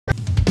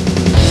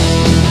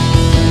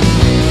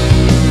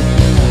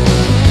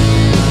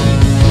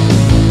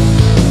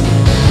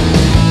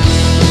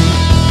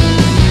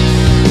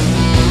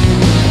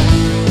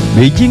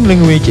Beijing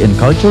Language and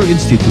Culture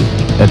Institute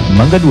at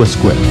Mangga 2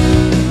 Square.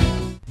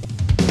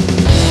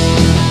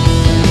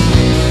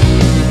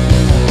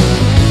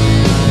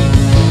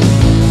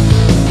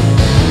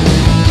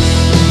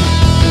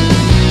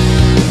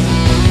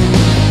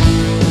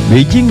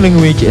 Beijing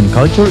Language and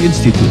Culture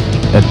Institute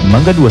at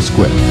Mangga 2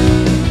 Square.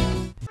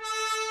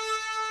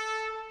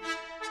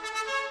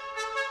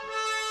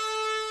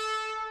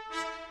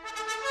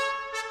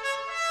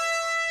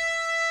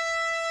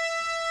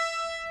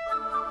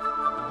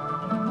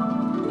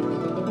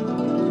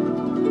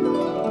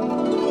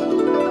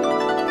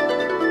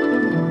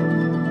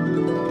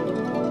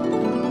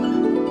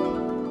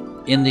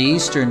 In the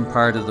eastern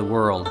part of the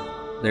world,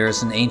 there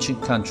is an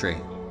ancient country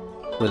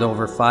with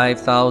over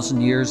 5,000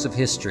 years of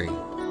history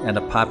and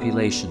a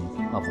population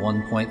of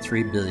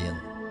 1.3 billion,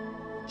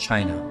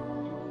 China.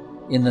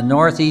 In the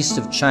northeast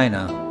of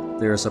China,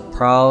 there is a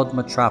proud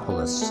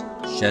metropolis,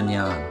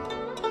 Shenyang.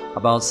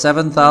 About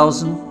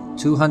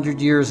 7,200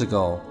 years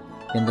ago,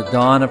 in the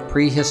dawn of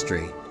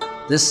prehistory,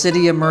 this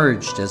city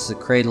emerged as the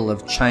cradle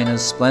of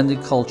China's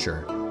splendid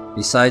culture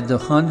beside the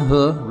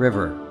Hunhe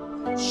River.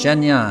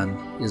 Shenyang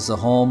is the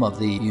home of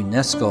the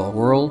UNESCO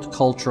World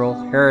Cultural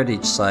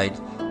Heritage Site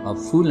of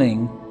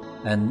Fuling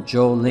and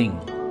Zhouling,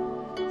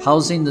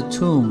 housing the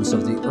tombs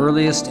of the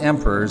earliest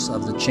emperors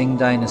of the Qing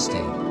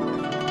dynasty.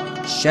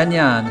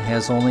 Shenyang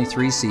has only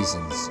 3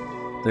 seasons.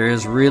 There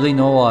is really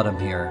no autumn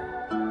here.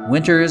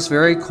 Winter is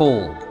very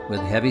cold with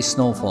heavy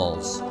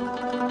snowfalls,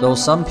 though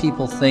some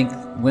people think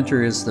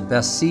winter is the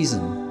best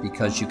season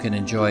because you can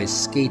enjoy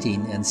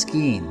skating and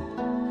skiing.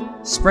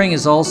 Spring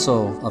is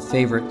also a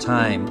favorite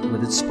time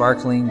with its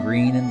sparkling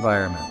green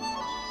environment.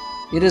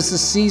 It is the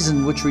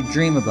season which we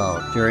dream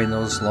about during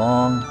those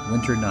long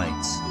winter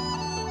nights.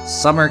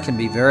 Summer can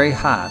be very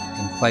hot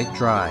and quite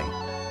dry,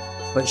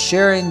 but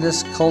sharing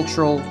this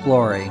cultural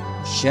glory,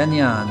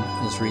 Shenyang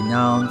is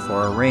renowned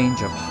for a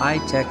range of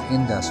high-tech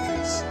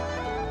industries.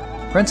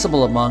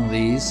 Principal among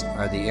these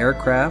are the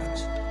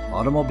aircraft,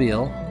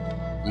 automobile,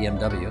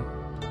 BMW,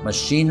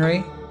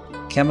 machinery,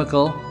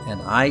 chemical,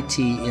 and IT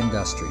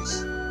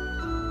industries.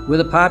 With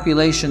a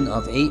population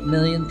of 8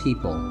 million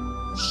people,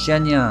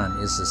 Shenyang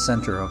is the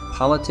center of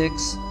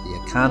politics, the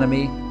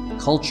economy,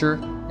 culture,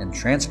 and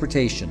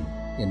transportation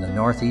in the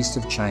northeast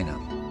of China.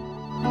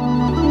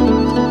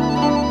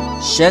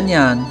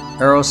 Shenyang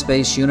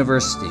Aerospace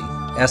University,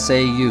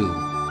 SAU,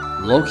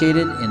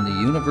 located in the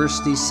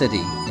university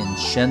city in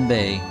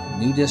Shenbei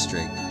New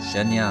District,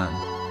 Shenyang,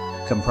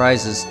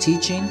 comprises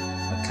teaching,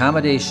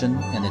 accommodation,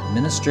 and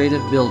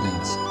administrative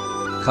buildings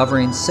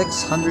covering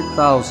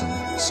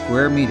 600,000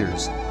 square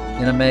meters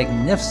in a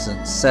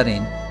magnificent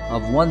setting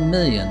of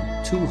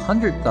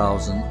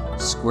 1,200,000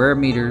 square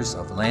meters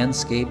of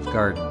landscaped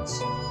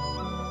gardens.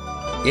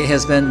 It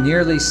has been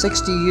nearly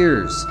 60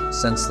 years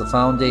since the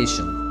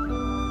foundation,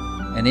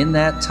 and in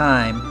that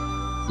time,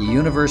 the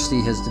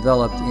university has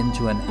developed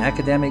into an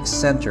academic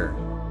center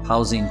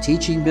housing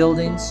teaching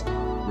buildings,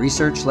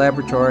 research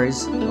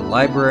laboratories, a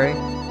library,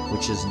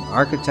 which is an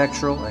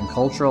architectural and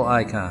cultural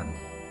icon,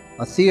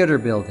 a theater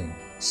building,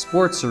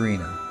 sports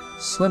arena,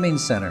 swimming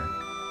center,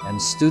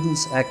 and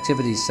students'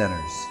 activity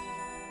centers.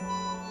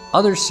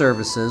 Other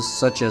services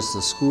such as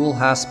the school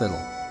hospital,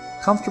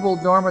 comfortable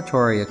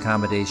dormitory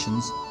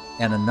accommodations,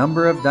 and a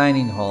number of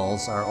dining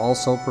halls are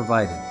also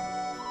provided.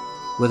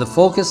 With a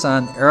focus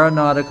on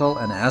aeronautical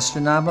and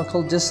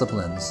astronomical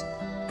disciplines,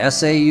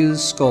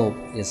 SAU's scope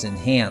is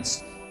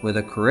enhanced with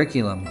a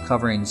curriculum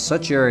covering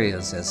such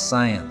areas as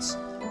science,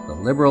 the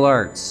liberal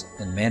arts,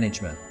 and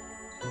management.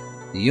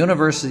 The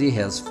university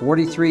has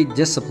 43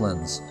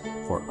 disciplines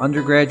for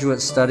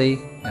undergraduate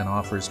study and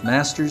offers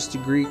master's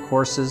degree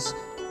courses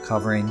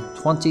covering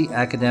 20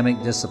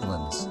 academic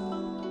disciplines.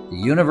 The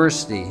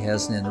university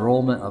has an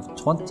enrollment of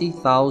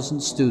 20,000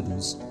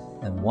 students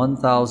and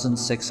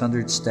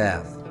 1,600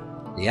 staff.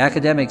 The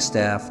academic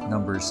staff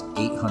numbers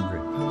 800.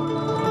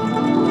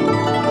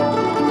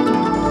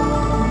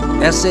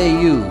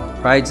 SAU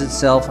prides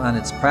itself on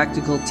its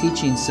practical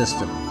teaching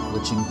system,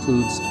 which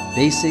includes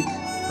basic,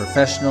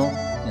 professional,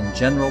 and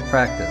general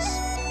practice,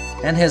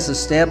 and has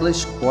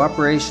established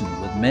cooperation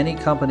with many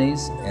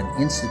companies and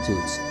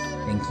institutes,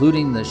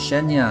 including the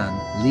Shenyang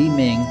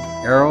Liming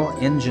Aero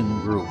Engine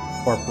Group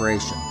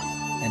Corporation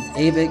and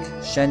AVIC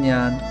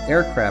Shenyang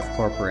Aircraft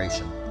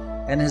Corporation,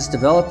 and has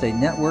developed a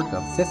network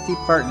of 50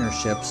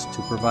 partnerships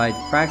to provide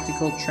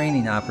practical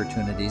training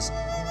opportunities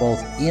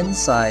both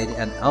inside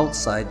and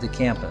outside the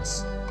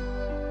campus.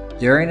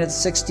 During its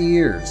 60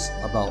 years,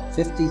 about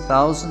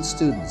 50,000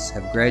 students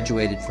have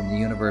graduated from the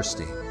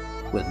university,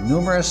 with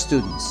numerous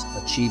students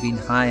achieving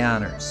high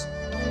honors.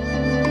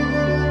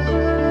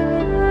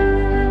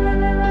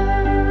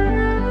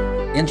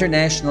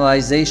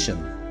 Internationalization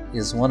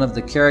is one of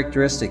the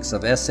characteristics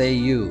of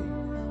SAU.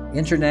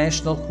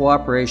 International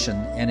cooperation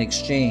and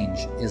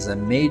exchange is a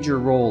major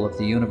role of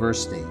the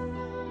university.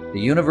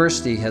 The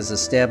university has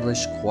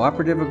established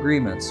cooperative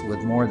agreements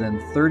with more than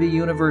 30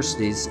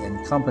 universities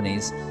and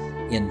companies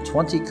in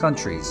 20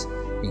 countries,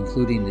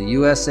 including the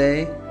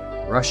USA,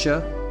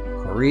 Russia,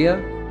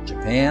 Korea,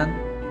 Japan,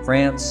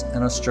 France,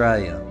 and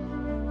Australia.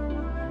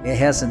 It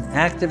has an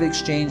active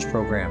exchange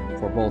program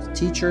for both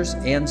teachers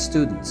and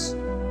students.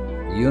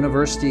 The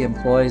university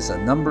employs a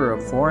number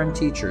of foreign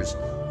teachers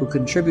who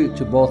contribute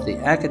to both the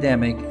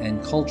academic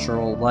and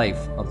cultural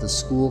life of the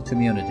school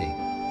community.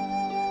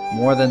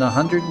 More than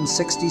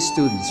 160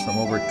 students from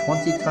over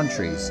 20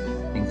 countries,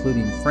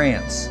 including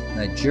France,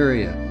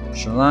 Nigeria,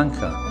 Sri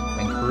Lanka,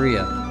 and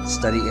Korea,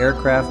 study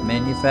aircraft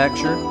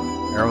manufacture,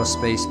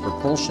 aerospace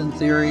propulsion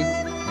theory,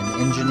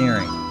 and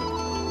engineering,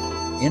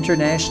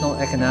 international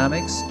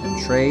economics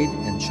and trade,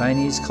 and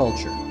Chinese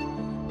culture.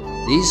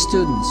 These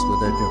students, with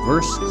their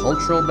diverse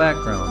cultural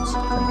backgrounds,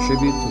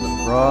 contribute to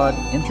the broad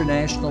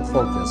international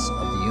focus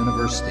of the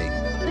university.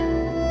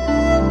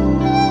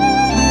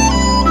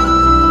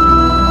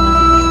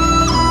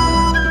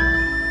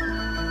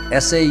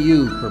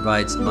 SAU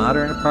provides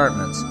modern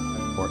apartments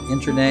for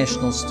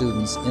international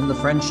students in the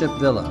Friendship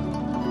Villa,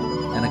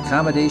 and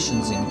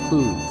accommodations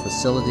include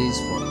facilities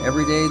for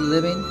everyday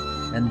living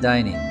and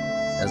dining,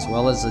 as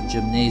well as a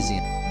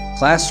gymnasium.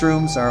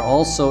 Classrooms are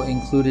also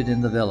included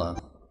in the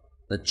villa.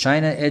 The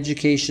China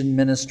Education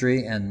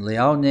Ministry and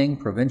Liaoning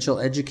Provincial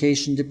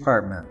Education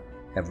Department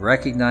have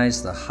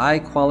recognized the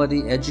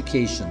high-quality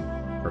education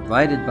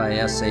provided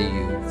by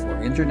SAU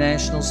for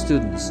international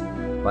students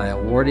by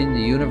awarding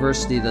the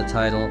university the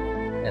title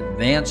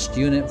Advanced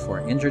Unit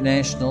for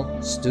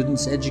International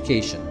Students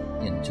Education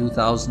in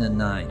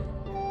 2009.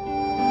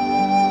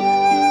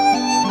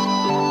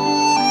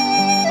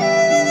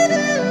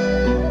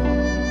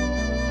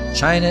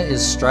 China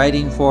is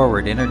striding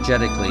forward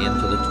energetically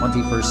into the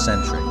 21st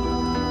century.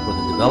 With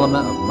the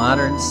development of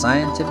modern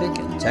scientific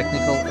and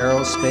technical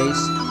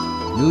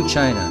aerospace, New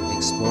China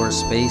explores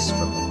space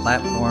from the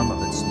platform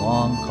of its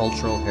long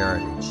cultural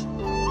heritage.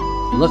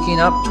 Looking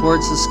up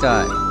towards the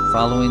sky,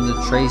 following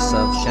the trace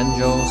of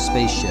Shenzhou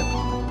spaceship,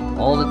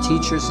 all the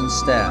teachers and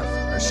staff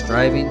are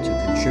striving to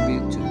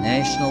contribute to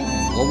national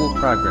and global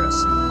progress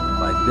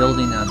by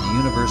building on the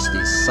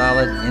university's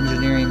solid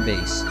engineering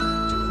base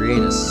to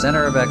create a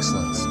center of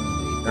excellence in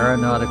the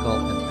aeronautical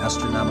and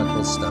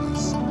astronomical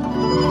studies.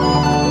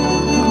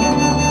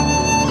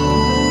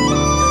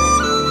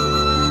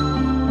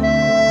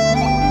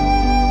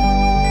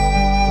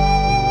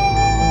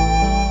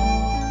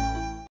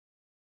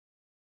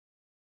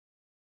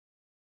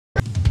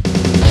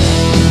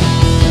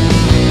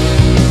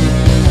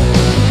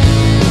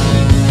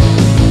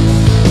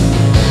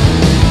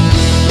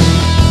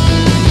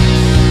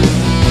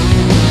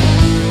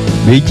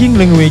 Beijing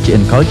Language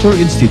and Culture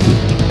Institute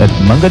at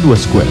Mangga 2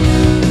 Square.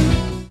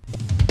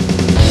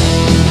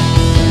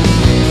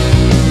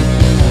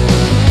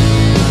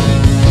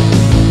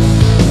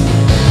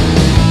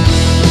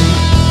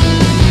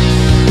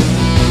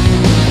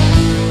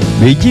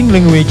 Beijing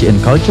Language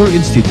and Culture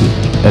Institute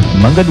at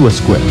Mangga 2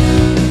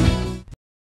 Square.